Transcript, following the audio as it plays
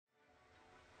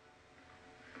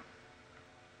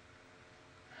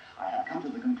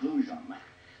come to the conclusion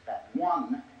that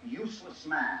one useless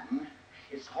man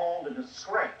is called a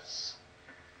disgrace,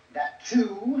 that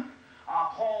two are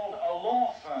called a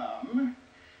law firm,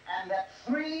 and that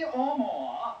three or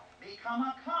more become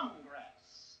a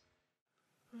Congress.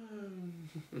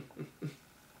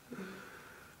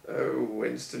 Oh,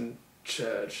 Winston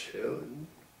Churchill and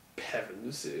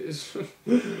Pevens's.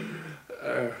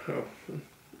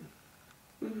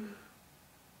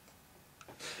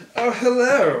 Oh,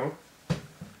 hello!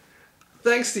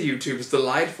 Thanks to YouTube's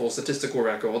delightful statistical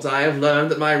records, I have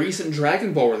learned that my recent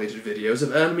Dragon Ball related videos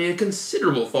have earned me a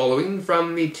considerable following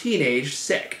from the teenage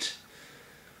sect.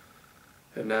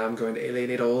 And now I'm going to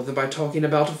alienate all of them by talking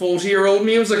about a 40-year-old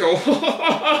musical.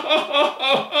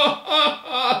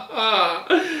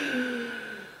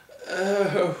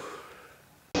 Oh.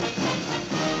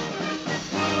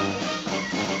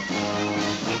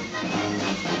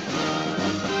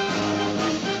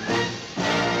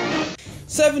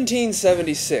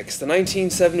 1776, the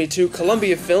 1972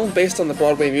 Columbia film based on the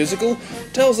Broadway musical,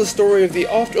 tells the story of the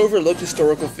oft-overlooked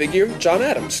historical figure, John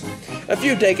Adams, a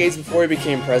few decades before he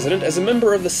became president as a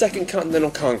member of the Second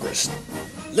Continental Congress.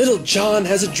 Little John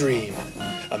has a dream: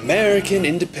 American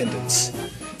independence.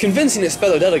 Convincing his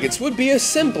fellow delegates would be a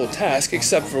simple task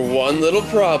except for one little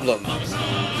problem.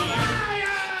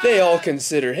 They all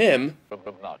consider him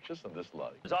obnoxious and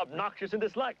disliked. It's obnoxious and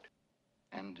disliked.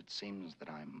 And it seems that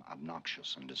I'm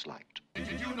obnoxious and disliked.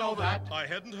 Did you know that? I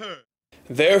hadn't heard.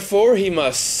 Therefore, he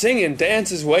must sing and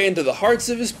dance his way into the hearts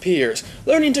of his peers,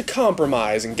 learning to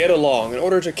compromise and get along in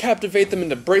order to captivate them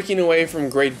into breaking away from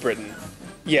Great Britain.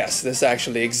 Yes, this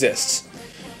actually exists.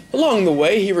 Along the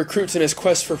way, he recruits in his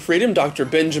quest for freedom Dr.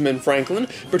 Benjamin Franklin,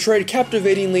 portrayed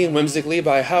captivatingly and whimsically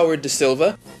by Howard Da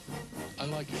Silva,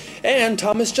 and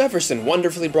Thomas Jefferson,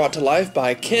 wonderfully brought to life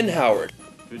by Ken Howard.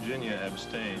 Virginia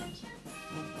abstains.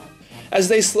 As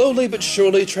they slowly but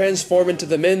surely transform into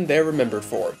the men they're remembered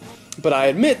for. But I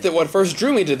admit that what first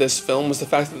drew me to this film was the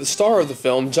fact that the star of the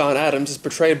film, John Adams, is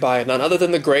portrayed by none other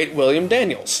than the great William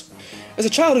Daniels. As a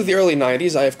child of the early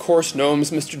 90s, I of course know him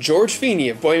as Mr. George Feeney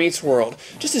of Boy Meets World,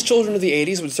 just as children of the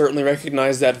 80s would certainly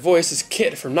recognize that voice as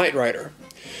Kit from Knight Rider.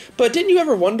 But didn't you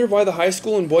ever wonder why the high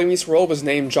school in Boy Meets World was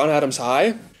named John Adams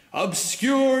High?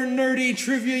 Obscure, nerdy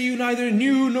trivia you neither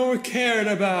knew nor cared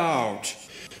about.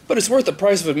 But it's worth the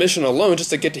price of admission alone just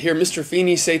to get to hear Mr.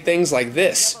 Feeney say things like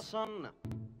this. Jefferson,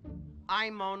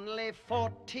 I'm only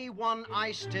 41,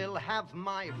 I still have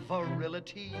my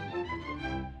virility.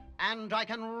 And I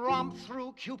can romp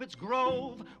through Cupid's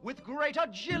Grove with great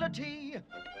agility.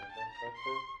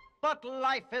 But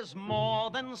life is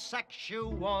more than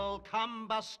sexual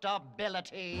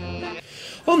combustibility.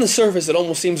 On the surface, it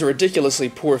almost seems a ridiculously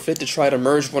poor fit to try to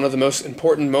merge one of the most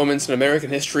important moments in American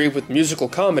history with musical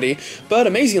comedy, but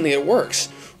amazingly it works.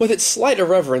 With its slight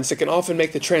irreverence, it can often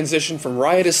make the transition from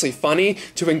riotously funny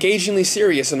to engagingly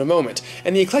serious in a moment,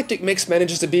 and the eclectic mix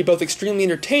manages to be both extremely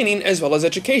entertaining as well as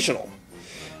educational.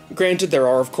 Granted, there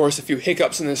are of course a few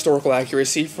hiccups in the historical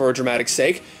accuracy for dramatic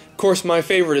sake. Of course, my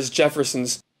favorite is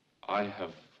Jefferson's I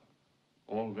have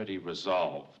already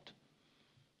resolved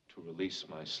to release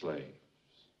my slaves.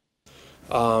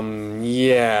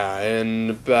 Yeah, in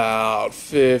about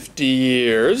 50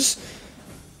 years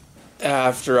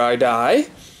after I die,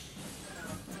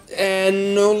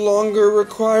 and no longer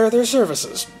require their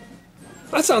services.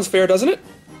 That sounds fair, doesn't it?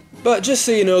 But just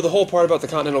so you know, the whole part about the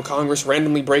Continental Congress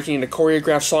randomly breaking into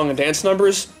choreographed song and dance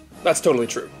numbers, that's totally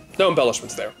true. No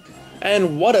embellishments there.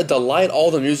 And what a delight all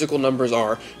the musical numbers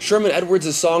are. Sherman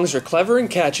Edwards' songs are clever and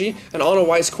catchy, and Anna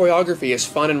White's choreography is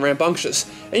fun and rambunctious.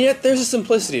 And yet there's a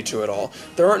simplicity to it all.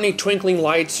 There aren't any twinkling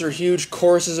lights or huge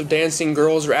choruses of dancing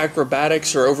girls or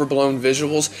acrobatics or overblown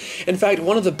visuals. In fact,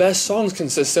 one of the best songs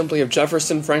consists simply of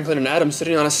Jefferson, Franklin, and Adams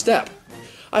sitting on a step.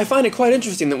 I find it quite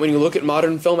interesting that when you look at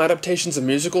modern film adaptations of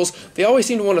musicals, they always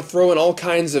seem to want to throw in all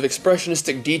kinds of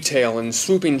expressionistic detail and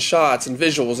swooping shots and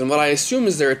visuals in what I assume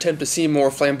is their attempt to seem more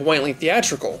flamboyantly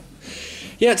theatrical.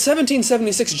 Yet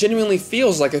 1776 genuinely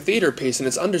feels like a theater piece in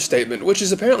its understatement, which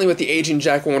is apparently what the aging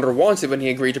Jack Warner wanted when he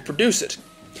agreed to produce it.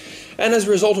 And as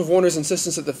a result of Warner's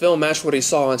insistence that the film match what he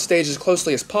saw on stage as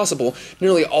closely as possible,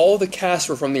 nearly all the cast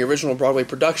were from the original Broadway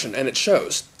production, and it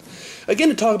shows. Again,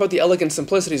 to talk about the elegant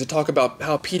simplicities, to talk about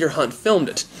how Peter Hunt filmed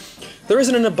it. There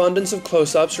isn't an abundance of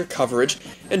close-ups or coverage.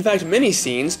 In fact, many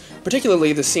scenes,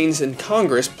 particularly the scenes in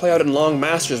Congress, play out in long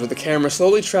masters where the camera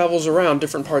slowly travels around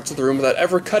different parts of the room without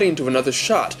ever cutting to another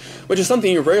shot, which is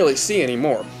something you rarely see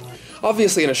anymore.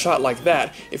 Obviously, in a shot like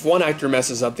that, if one actor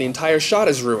messes up, the entire shot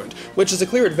is ruined, which is a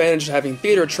clear advantage of having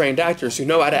theater-trained actors who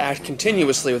know how to act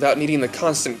continuously without needing the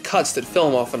constant cuts that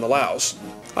film often allows.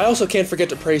 I also can't forget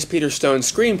to praise Peter Stone's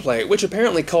screenplay, which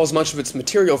apparently culls much of its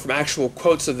material from actual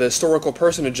quotes of the historical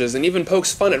personages and even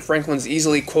pokes fun at Franklin's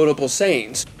easily quotable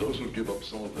sayings. Those who give up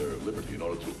some of their liberty in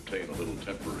order to obtain a little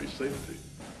temporary safety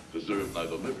deserve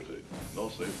neither liberty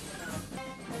nor safety.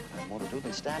 More to do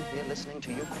than stand here listening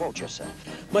to you quote yourself.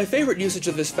 My favorite usage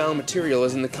of this found material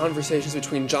is in the conversations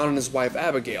between John and his wife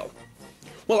Abigail.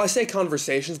 Well, I say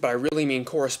conversations, but I really mean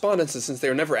correspondences since they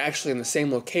are never actually in the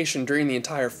same location during the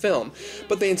entire film,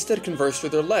 but they instead converse through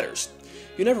their letters.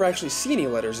 You never actually see any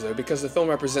letters though, because the film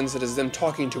represents it as them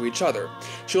talking to each other.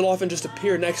 She will often just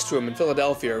appear next to him in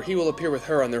Philadelphia, or he will appear with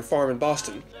her on their farm in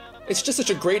Boston. It's just such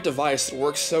a great device that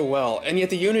works so well, and yet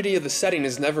the unity of the setting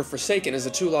is never forsaken as the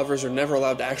two lovers are never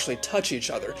allowed to actually touch each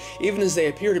other, even as they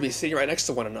appear to be sitting right next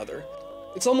to one another.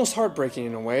 It's almost heartbreaking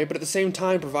in a way, but at the same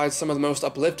time provides some of the most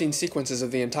uplifting sequences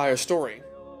of the entire story.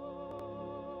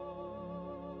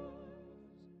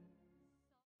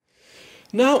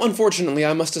 Now, unfortunately,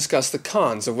 I must discuss the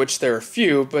cons, of which there are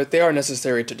few, but they are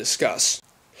necessary to discuss.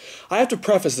 I have to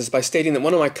preface this by stating that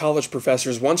one of my college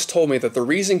professors once told me that the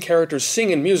reason characters sing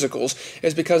in musicals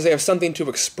is because they have something to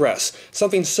express,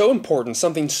 something so important,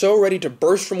 something so ready to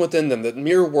burst from within them that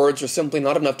mere words are simply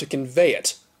not enough to convey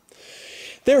it.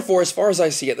 Therefore, as far as I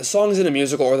see it, the songs in a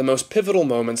musical are the most pivotal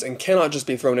moments and cannot just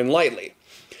be thrown in lightly.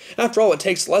 After all, it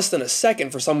takes less than a second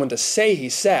for someone to say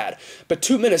he's sad, but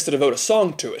 2 minutes to devote a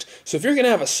song to it. So if you're going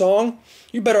to have a song,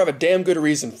 you better have a damn good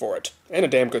reason for it, and a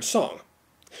damn good song.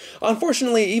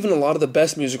 Unfortunately, even a lot of the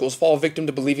best musicals fall victim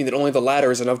to believing that only the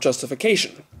latter is enough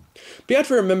justification. But you have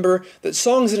to remember that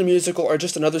songs in a musical are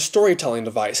just another storytelling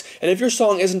device, and if your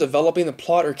song isn't developing the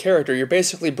plot or character, you're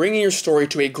basically bringing your story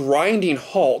to a grinding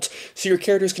halt so your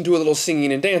characters can do a little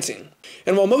singing and dancing.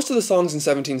 And while most of the songs in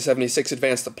 1776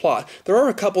 advance the plot, there are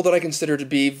a couple that I consider to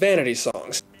be vanity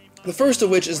songs. The first of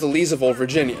which is the Lees of Old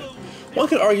Virginia. One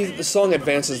could argue that the song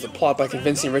advances the plot by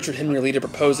convincing Richard Henry Lee to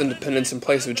propose independence in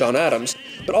place of John Adams,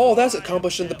 but all of that's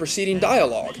accomplished in the preceding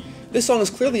dialogue. This song is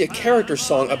clearly a character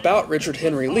song about Richard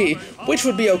Henry Lee, which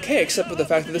would be okay except for the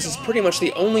fact that this is pretty much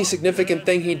the only significant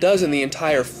thing he does in the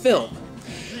entire film.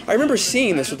 I remember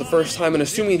seeing this for the first time and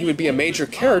assuming he would be a major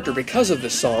character because of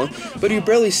this song, but you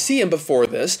barely see him before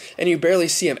this, and you barely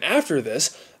see him after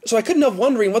this, so I couldn't help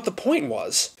wondering what the point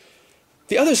was.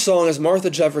 The other song is Martha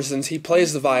Jefferson's He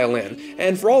Plays the Violin,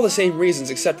 and for all the same reasons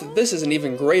except that this is an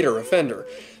even greater offender.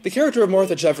 The character of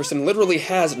Martha Jefferson literally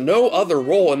has no other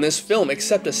role in this film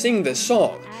except to sing this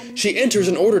song. She enters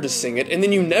in order to sing it, and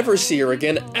then you never see her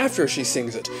again after she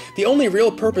sings it. The only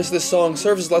real purpose this song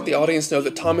serves is to let the audience know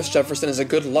that Thomas Jefferson is a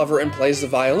good lover and plays the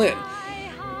violin.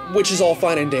 Which is all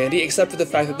fine and dandy, except for the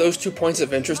fact that those 2 points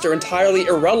of interest are entirely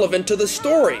irrelevant to the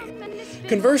story.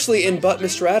 Conversely, in But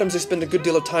Mr. Adams, they spend a good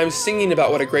deal of time singing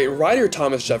about what a great writer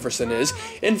Thomas Jefferson is,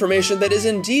 information that is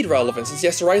indeed relevant since he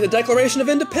has to write the Declaration of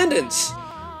Independence.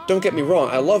 Don't get me wrong,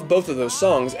 I love both of those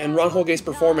songs, and Ron Holgate's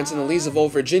performance in The Lees of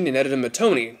Old Virginia netted him a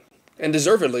Tony, and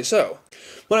deservedly so.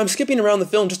 When I'm skipping around the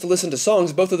film just to listen to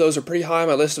songs, both of those are pretty high on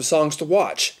my list of songs to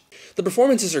watch. The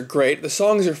performances are great, the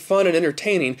songs are fun and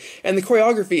entertaining, and the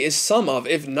choreography is some of,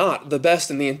 if not, the best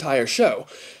in the entire show.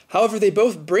 However, they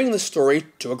both bring the story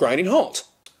to a grinding halt.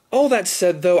 All that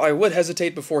said, though, I would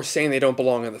hesitate before saying they don't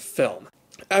belong in the film.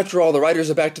 After all, the writers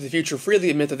of Back to the Future freely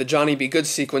admit that the Johnny B. Good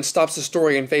sequence stops the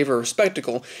story in favor of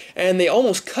spectacle, and they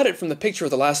almost cut it from the picture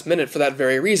at the last minute for that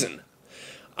very reason.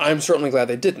 I'm certainly glad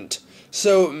they didn't.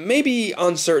 So, maybe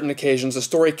on certain occasions the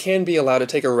story can be allowed to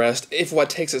take a rest if what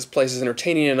takes its place is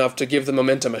entertaining enough to give the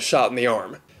momentum a shot in the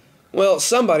arm. Well,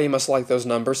 somebody must like those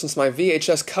numbers since my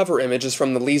VHS cover image is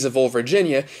from the Lees of Old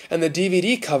Virginia, and the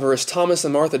DVD cover is Thomas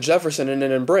and Martha Jefferson in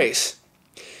an embrace.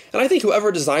 And I think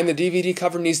whoever designed the DVD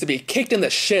cover needs to be kicked in the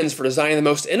shins for designing the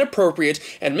most inappropriate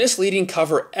and misleading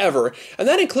cover ever, and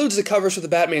that includes the covers for the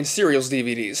Batman Serials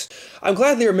DVDs. I'm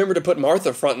glad they remembered to put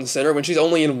Martha front and center when she's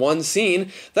only in one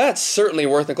scene. That's certainly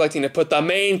worth neglecting to put the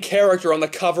main character on the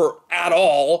cover at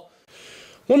all.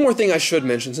 One more thing I should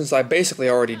mention, since I basically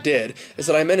already did, is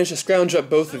that I managed to scrounge up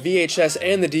both the VHS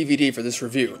and the DVD for this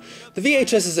review. The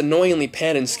VHS is annoyingly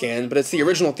pan and scanned, but it's the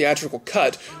original theatrical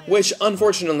cut, which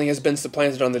unfortunately has been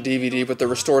supplanted on the DVD with the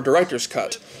restored director's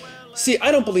cut. See,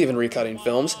 I don't believe in recutting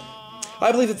films.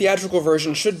 I believe the theatrical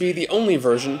version should be the only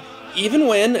version, even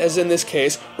when, as in this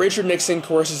case, Richard Nixon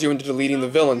coerces you into deleting the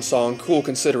villain song, Cool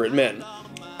Considerate Men.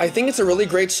 I think it's a really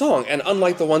great song, and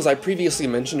unlike the ones I previously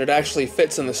mentioned, it actually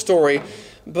fits in the story,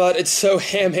 but it's so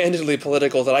ham-handedly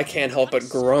political that I can't help but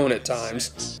groan at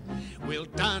times. We'll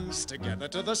dance together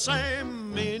to the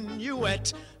same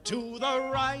minuet. To the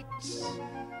right,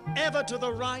 ever to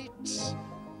the right,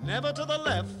 never to the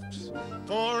left,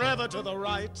 forever to the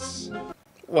right.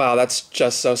 Wow, that's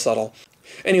just so subtle.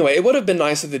 Anyway, it would have been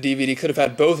nice if the DVD could have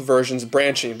had both versions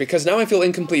branching, because now I feel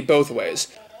incomplete both ways.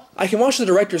 I can watch the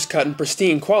director's cut in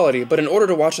pristine quality, but in order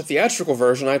to watch the theatrical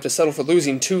version, I have to settle for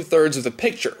losing 2/3 of the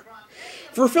picture.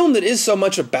 For a film that is so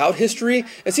much about history,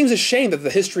 it seems a shame that the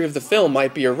history of the film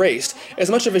might be erased, as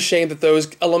much of a shame that those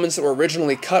elements that were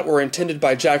originally cut were intended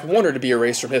by Jack Warner to be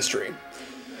erased from history.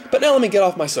 But now let me get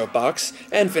off my soapbox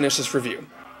and finish this review.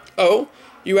 Oh,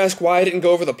 you ask why I didn't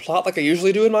go over the plot like I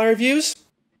usually do in my reviews?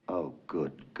 Oh,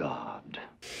 good God.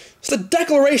 It's the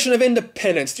Declaration of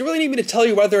Independence. Do you really need me to tell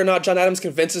you whether or not John Adams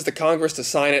convinces the Congress to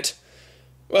sign it?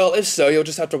 Well, if so, you'll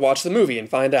just have to watch the movie and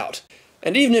find out.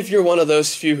 And even if you're one of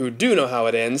those few who do know how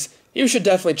it ends, you should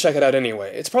definitely check it out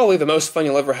anyway. It's probably the most fun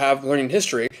you'll ever have learning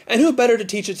history, and who better to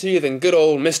teach it to you than good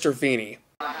old Mr. Feeney?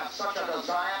 I have such a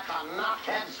desire to knock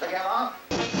heads together.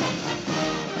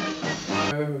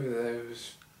 Oh,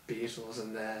 those Beatles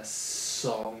and their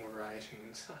song.